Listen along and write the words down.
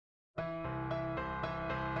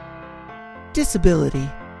Disability.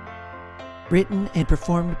 Written and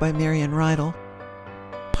performed by Marion Reidel.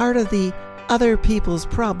 Part of the Other People's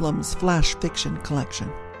Problems Flash Fiction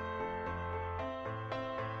Collection.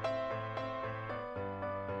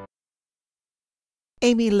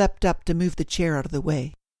 Amy leapt up to move the chair out of the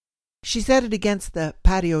way. She set it against the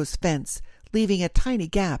patio's fence, leaving a tiny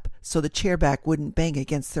gap so the chair back wouldn't bang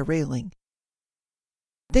against the railing.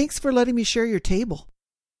 "Thanks for letting me share your table.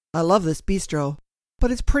 I love this bistro,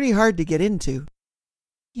 but it's pretty hard to get into."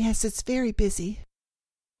 "Yes, it's very busy."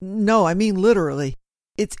 "No, I mean literally.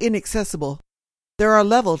 It's inaccessible. There are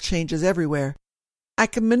level changes everywhere. I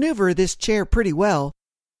can maneuver this chair pretty well,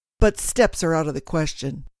 but steps are out of the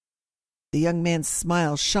question." The young man's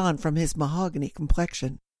smile shone from his mahogany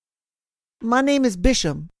complexion. "My name is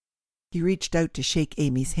Bisham." He reached out to shake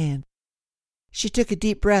Amy's hand. She took a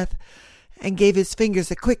deep breath and gave his fingers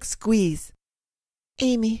a quick squeeze.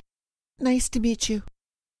 "Amy, nice to meet you."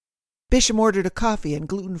 Bisham ordered a coffee and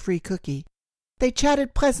gluten-free cookie. They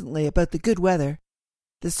chatted pleasantly about the good weather.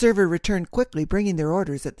 The server returned quickly, bringing their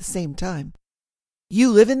orders at the same time. "You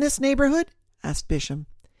live in this neighborhood?" asked Bisham.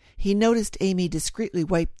 He noticed Amy discreetly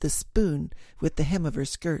wiped the spoon with the hem of her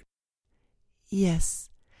skirt. "Yes."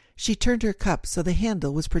 She turned her cup so the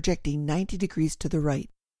handle was projecting 90 degrees to the right,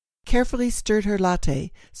 carefully stirred her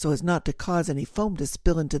latte so as not to cause any foam to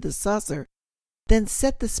spill into the saucer, then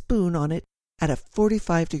set the spoon on it at a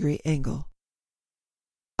 45-degree angle.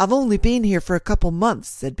 "I've only been here for a couple months,"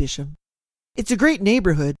 said Bisham. "It's a great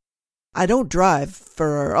neighborhood. I don't drive,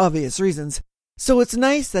 for obvious reasons, so it's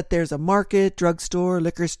nice that there's a market, drugstore,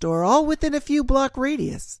 liquor store, all within a few block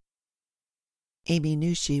radius." Amy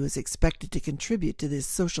knew she was expected to contribute to this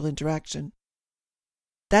social interaction.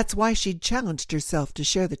 That's why she'd challenged herself to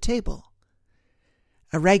share the table.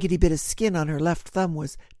 A raggedy bit of skin on her left thumb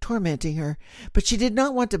was tormenting her, but she did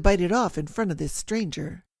not want to bite it off in front of this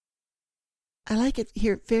stranger. "I like it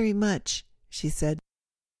here very much," she said.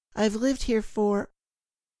 "I've lived here for—"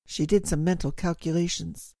 She did some mental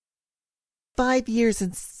calculations. 5 years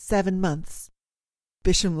and 7 months.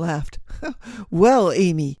 Bisham laughed. "Well,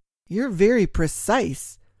 Amy, you're very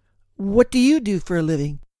precise. What do you do for a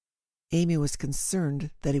living?" Amy was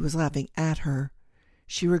concerned that he was laughing at her.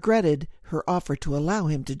 She regretted her offer to allow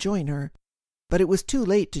him to join her, but it was too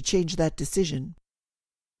late to change that decision.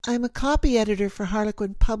 "I'm a copy editor for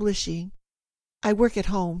Harlequin Publishing. I work at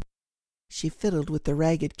home." She fiddled with the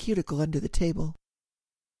ragged cuticle under the table.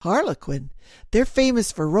 "Harlequin? They're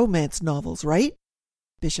famous for romance novels, right?"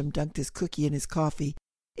 Bisham dunked his cookie in his coffee.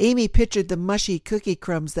 Amy pictured the mushy cookie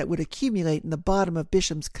crumbs that would accumulate in the bottom of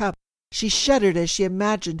Bisham's cup. She shuddered as she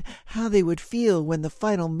imagined how they would feel when the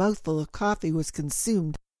final mouthful of coffee was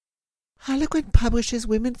consumed. "Harlequin publishes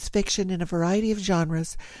women's fiction in a variety of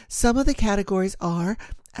genres. Some of the categories are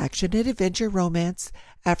action and adventure romance,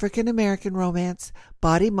 African American romance,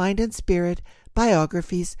 body, mind, and spirit,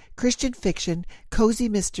 biographies, Christian fiction, cozy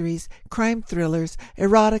mysteries, crime thrillers,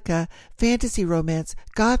 erotica, fantasy romance,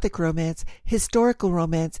 gothic romance, historical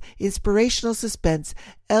romance, inspirational suspense,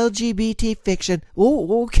 LGBT fiction."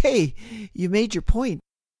 "Oh, okay. You made your point.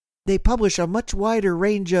 They publish a much wider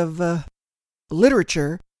range of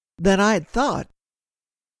literature than I'd thought."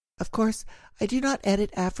 "Of course, I do not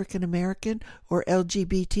edit African American or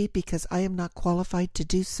LGBT because I am not qualified to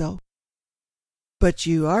do so." "But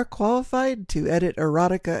you are qualified to edit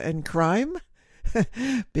erotica and crime?"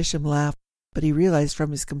 Bisham laughed, but he realized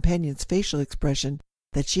from his companion's facial expression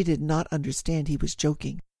that she did not understand he was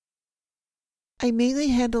joking. "I mainly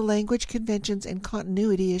handle language conventions and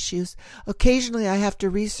continuity issues. Occasionally I have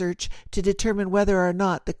to research to determine whether or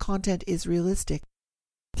not the content is realistic."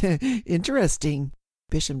 "Interesting."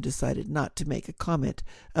 Bisham decided not to make a comment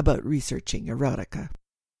about researching erotica.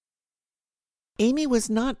 Amy was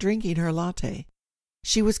not drinking her latte.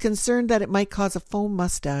 She was concerned that it might cause a foam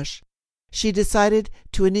mustache. She decided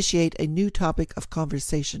to initiate a new topic of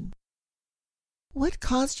conversation. "What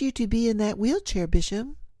caused you to be in that wheelchair,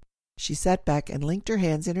 Bisham?" She sat back and linked her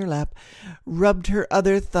hands in her lap, rubbed her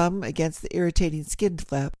other thumb against the irritating skin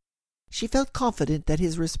flap. She felt confident that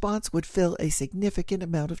his response would fill a significant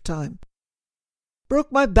amount of time.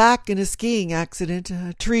 "Broke my back in a skiing accident.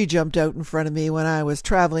 A tree jumped out in front of me when I was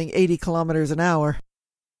traveling 80 kilometers an hour.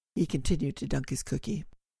 He continued to dunk his cookie.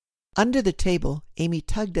 Under the table, Amy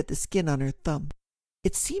tugged at the skin on her thumb.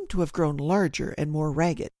 It seemed to have grown larger and more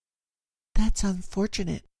ragged. "That's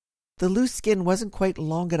unfortunate." The loose skin wasn't quite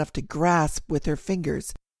long enough to grasp with her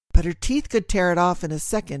fingers, but her teeth could tear it off in a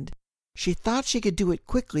second. She thought she could do it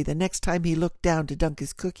quickly the next time he looked down to dunk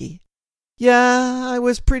his cookie. "Yeah, I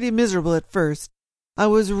was pretty miserable at first. I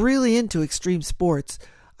was really into extreme sports.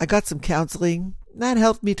 I got some counseling. That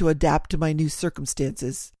helped me to adapt to my new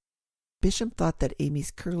circumstances." Bishop thought that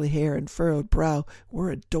Amy's curly hair and furrowed brow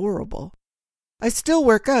were adorable. I still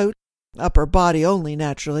work out, upper body only,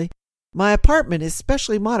 naturally. My apartment is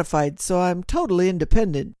specially modified, so I'm totally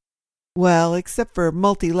independent. Well, except for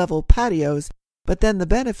multi-level patios, but then the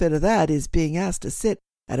benefit of that is being asked to sit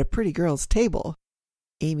at a pretty girl's table.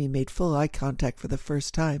 Amy made full eye contact for the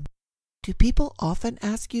first time. Do people often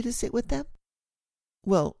ask you to sit with them?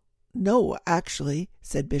 Well, no, actually,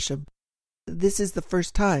 said Bishop. This is the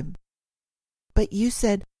first time. But you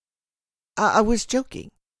said... I was joking.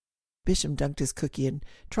 Bishop dunked his cookie and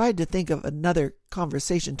tried to think of another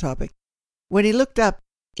conversation topic. When he looked up,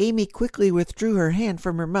 Amy quickly withdrew her hand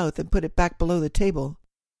from her mouth and put it back below the table.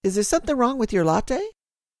 Is there something wrong with your latte?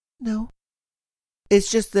 No. It's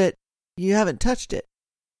just that you haven't touched it.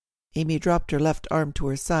 Amy dropped her left arm to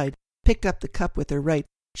her side, picked up the cup with her right.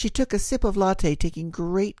 She took a sip of latte, taking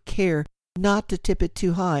great care not to tip it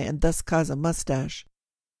too high and thus cause a mustache.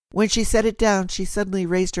 When she set it down, she suddenly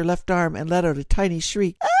raised her left arm and let out a tiny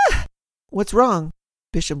shriek. Ah! What's wrong?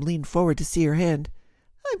 Bishop leaned forward to see her hand.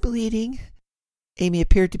 I'm bleeding. Amy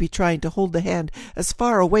appeared to be trying to hold the hand as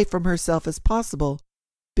far away from herself as possible.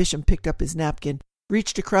 Bishop picked up his napkin,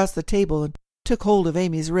 reached across the table, and took hold of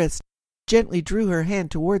Amy's wrist, gently drew her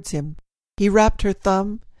hand towards him. He wrapped her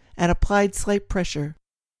thumb and applied slight pressure.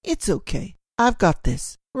 It's okay. I've got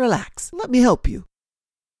this. Relax. Let me help you.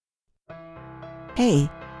 Hey,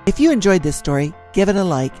 if you enjoyed this story, give it a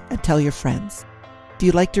like and tell your friends. If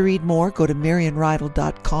you'd like to read more, go to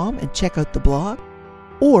marionreidel.com and check out the blog,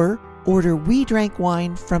 or order We Drank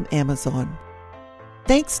Wine from Amazon.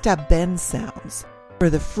 Thanks to Ben Sounds for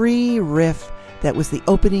the free riff that was the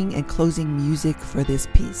opening and closing music for this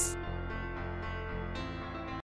piece.